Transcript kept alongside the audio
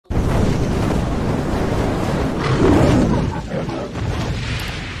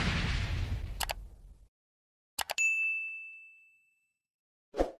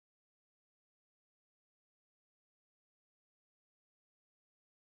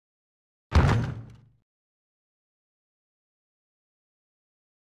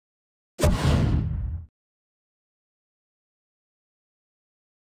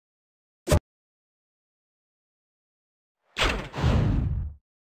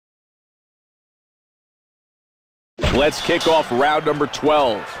Let's kick off round number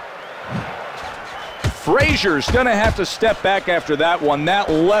 12. Frazier's gonna have to step back after that one.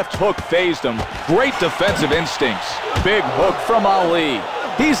 That left hook phased him. Great defensive instincts. Big hook from Ali.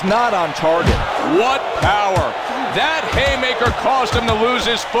 He's not on target. What power! That haymaker caused him to lose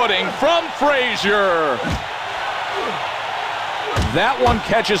his footing from Frazier. That one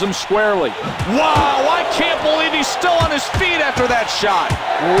catches him squarely. Wow, I can't believe he's still on his feet after that shot.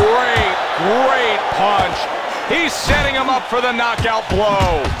 Great punch. He's setting him up for the knockout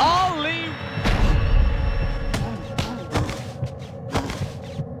blow. Ali.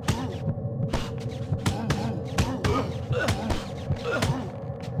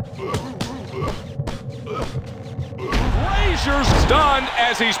 Frazier's stunned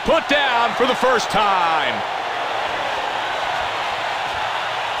as he's put down for the first time.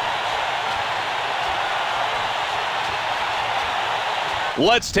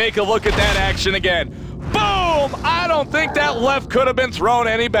 Let's take a look at that action again. Boom! I don't think that left could have been thrown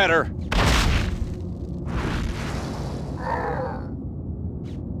any better.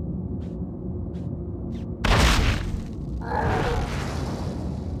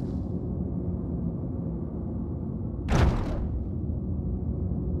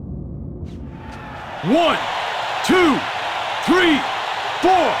 One, two, 3,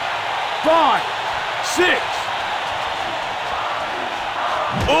 4, 5, 6.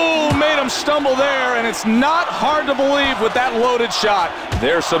 Oh, made him stumble there, and it's not hard to believe with that loaded shot.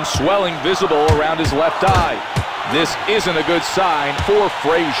 There's some swelling visible around his left eye. This isn't a good sign for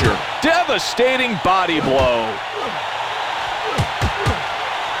Frazier. Devastating body blow.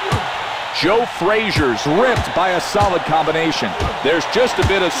 Joe Frazier's ripped by a solid combination. There's just a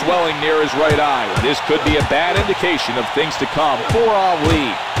bit of swelling near his right eye. This could be a bad indication of things to come for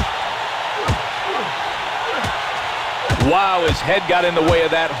Ali. Wow, his head got in the way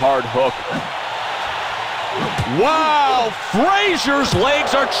of that hard hook. Wow, Frazier's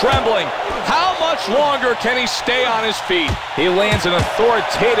legs are trembling. How much longer can he stay on his feet? He lands an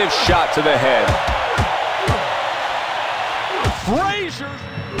authoritative shot to the head. Frazier's...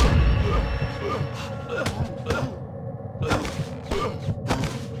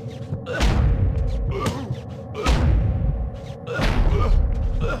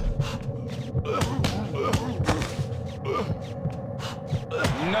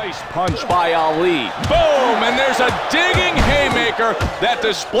 Nice punch by Ali. Boom! And there's a digging haymaker that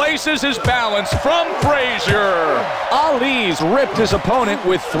displaces his balance from Frazier. Ali's ripped his opponent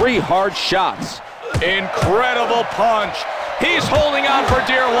with 3 hard shots. Incredible punch. He's holding on for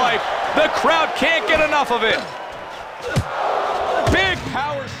dear life. The crowd can't get enough of it. Big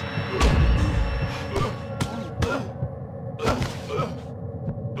power.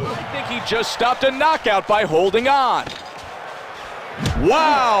 I think he just stopped a knockout by holding on.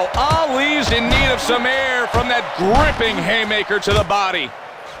 Wow, Ali's in need of some air from that gripping haymaker to the body.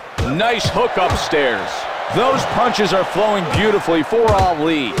 Nice hook upstairs. Those punches are flowing beautifully for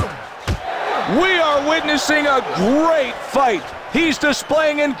Ali. We are witnessing a great fight. He's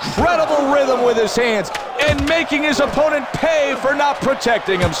displaying incredible rhythm with his hands and making his opponent pay for not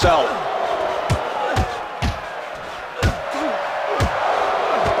protecting himself.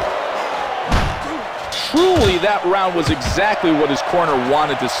 Truly, that round was exactly what his corner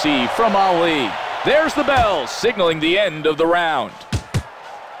wanted to see from Ali. There's the bell, signaling the end of the round.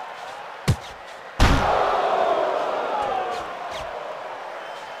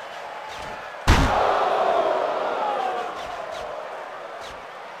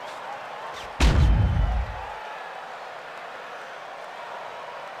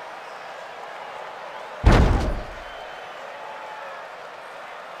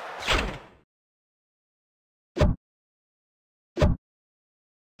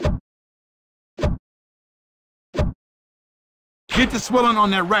 Get the swelling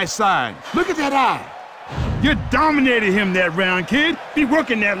on that right side. Look at that eye. You dominated him that round, kid. Be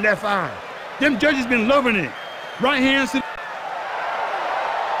working that left eye. Them judges been loving it. Right hands to...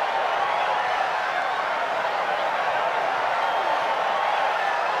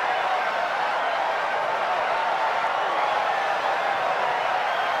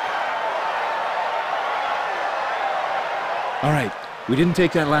 All right, we didn't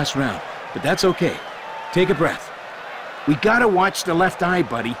take that last round, but that's okay. Take a breath. We gotta watch the left eye,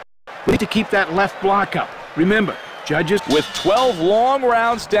 buddy. We need to keep that left block up. Remember, judges... With 12 long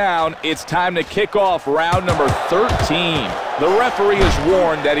rounds down, it's time to kick off round number 13. The referee is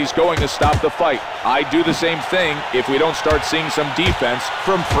warned that he's going to stop the fight. I'd do the same thing if we don't start seeing some defense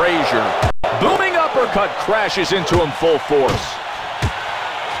from Frazier. Booming uppercut crashes into him full force.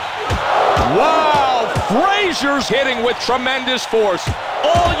 Wow! Frazier's hitting with tremendous force.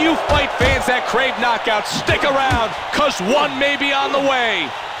 All you fight fans that crave knockouts, stick around, cause one may be on the way.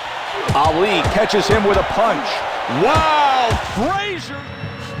 Ali catches him with a punch. Wow, Frazier.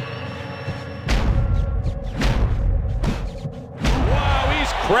 Wow,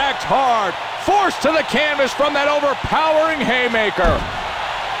 he's cracked hard. Forced to the canvas from that overpowering haymaker.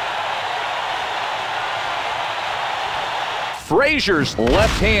 Frazier's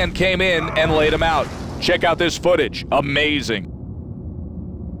left hand came in and laid him out. Check out this footage. Amazing.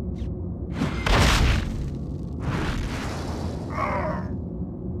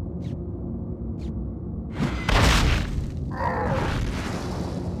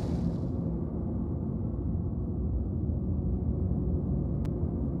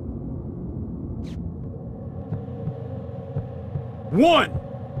 One,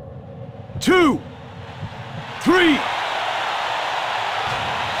 two, three.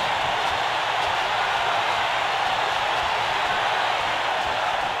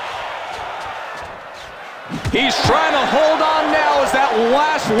 He's trying to hold on now as that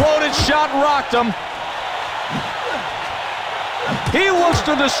last loaded shot rocked him. He looks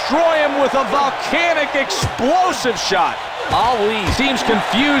to destroy him with a volcanic explosive shot. Ali seems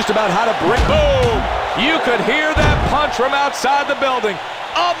confused about how to bring... Boom! You could hear that punch from outside the building.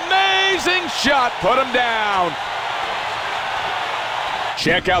 Amazing shot, put him down.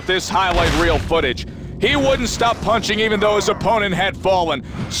 Check out this highlight reel footage. He wouldn't stop punching even though his opponent had fallen.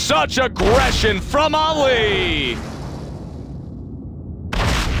 Such aggression from Ali.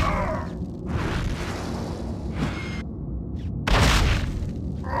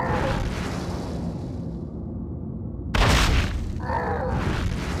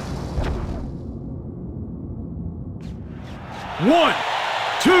 One,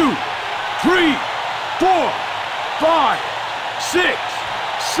 two, three, 4, 5, 6,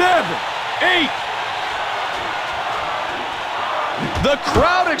 7, 8. The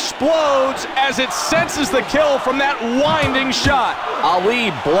crowd explodes as it senses the kill from that winding shot.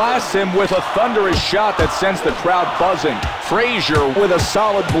 Ali blasts him with a thunderous shot that sends the crowd buzzing. Frazier with a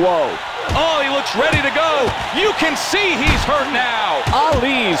solid blow. Oh, he looks ready to go. You can see he's hurt now.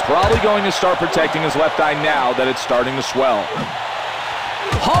 Ali's probably going to start protecting his left eye now that it's starting to swell.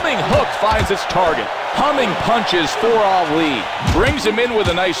 Humming hook finds its target. Humming punches for Ali. Brings him in with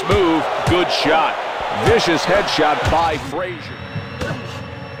a nice move. Good shot. Vicious headshot by Frazier.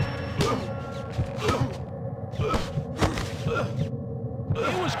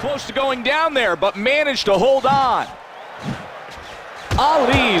 He was close to going down there, but managed to hold on.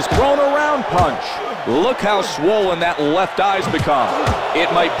 Ali's thrown around punch. Look how swollen that left eye's become.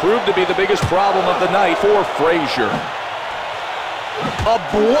 It might prove to be the biggest problem of the night for Frazier. A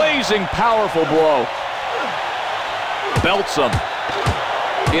blazing powerful blow. Belts him.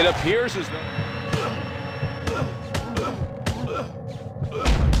 It appears as though...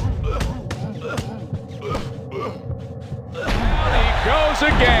 Goes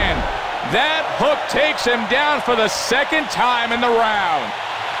again. That hook takes him down for the second time in the round.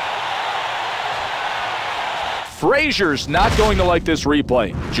 Frazier's not going to like this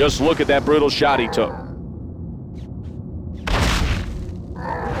replay. Just look at that brutal shot he took.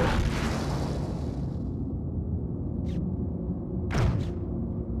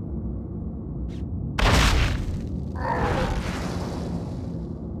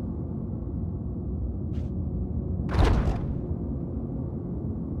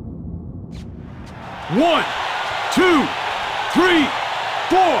 One, two, three,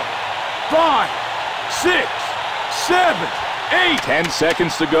 4, 5, 6, 7, 8. 10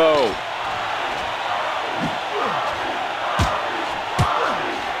 seconds to go.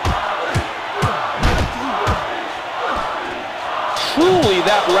 Truly,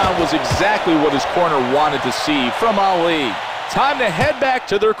 that round was exactly what his corner wanted to see from Ali. Time to head back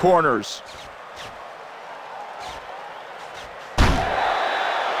to their corners.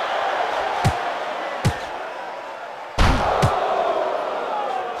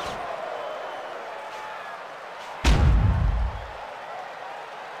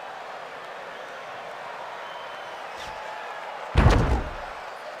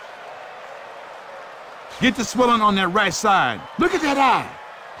 Get the swelling on that right side. Look at that eye.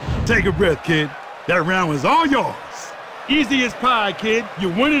 Take a breath, kid. That round was all yours. Easy as pie, kid.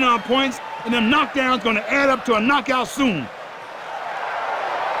 You're winning on points, and them knockdowns gonna add up to a knockout soon.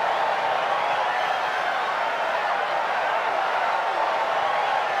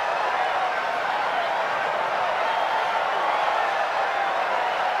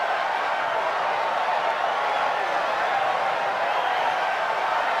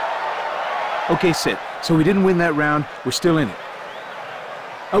 Okay, Sid, so we didn't win that round, we're still in it.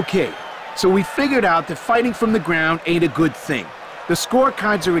 Okay, so we figured out that fighting from the ground ain't a good thing. The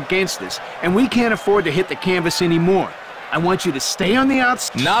scorecards are against us, and we can't afford to hit the canvas anymore. I want you to stay on the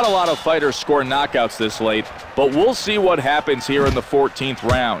outside. Not a lot of fighters score knockouts this late, but we'll see what happens here in the 14th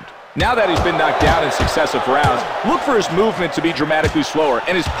round. Now that he's been knocked down in successive rounds, look for his movement to be dramatically slower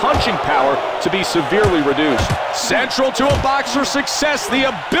and his punching power to be severely reduced. Central to a boxer's success, the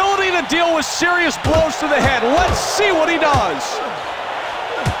ability to deal with serious blows to the head. Let's see what he does.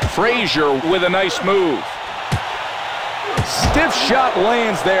 Frazier with a nice move. Stiff shot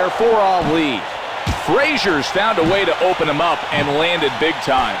lands there for Ali. Frazier's found a way to open him up and landed big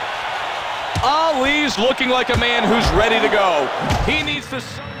time. Ali's looking like a man who's ready to go. He needs to...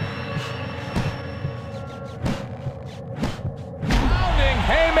 Pounding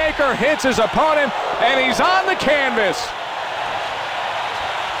haymaker hits his opponent, and he's on the canvas.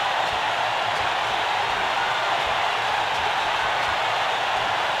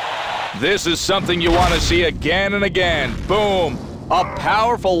 This is something you want to see again and again. Boom. A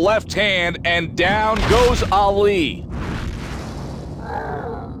powerful left hand, and down goes Ali.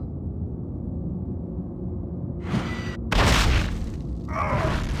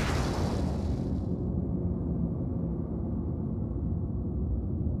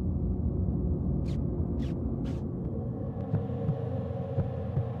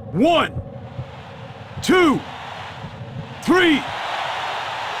 One, two, three,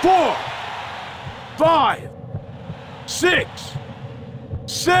 4, 5, 6,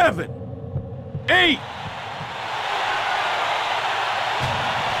 7, 8.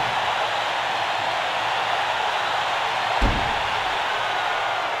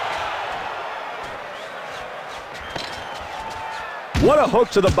 What a hook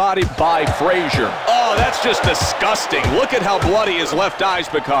to the body by Frazier. Oh, that's just disgusting. Look at how bloody his left eye's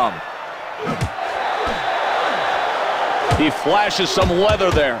become. He flashes some leather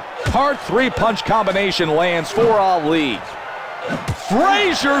there. Hard three-punch combination lands for Ali.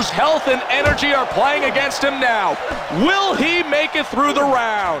 Frazier's health and energy are playing against him now. Will he make it through the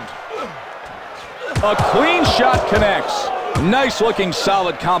round? A clean shot connects. Nice-looking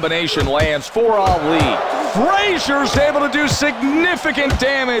solid combination lands for Ali. Frazier's able to do significant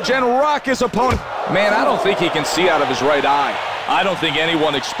damage and rock his opponent. Man, I don't think he can see out of his right eye. I don't think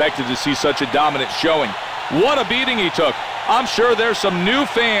anyone expected to see such a dominant showing. What a beating he took. I'm sure there's some new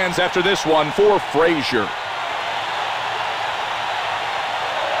fans after this one for Frazier.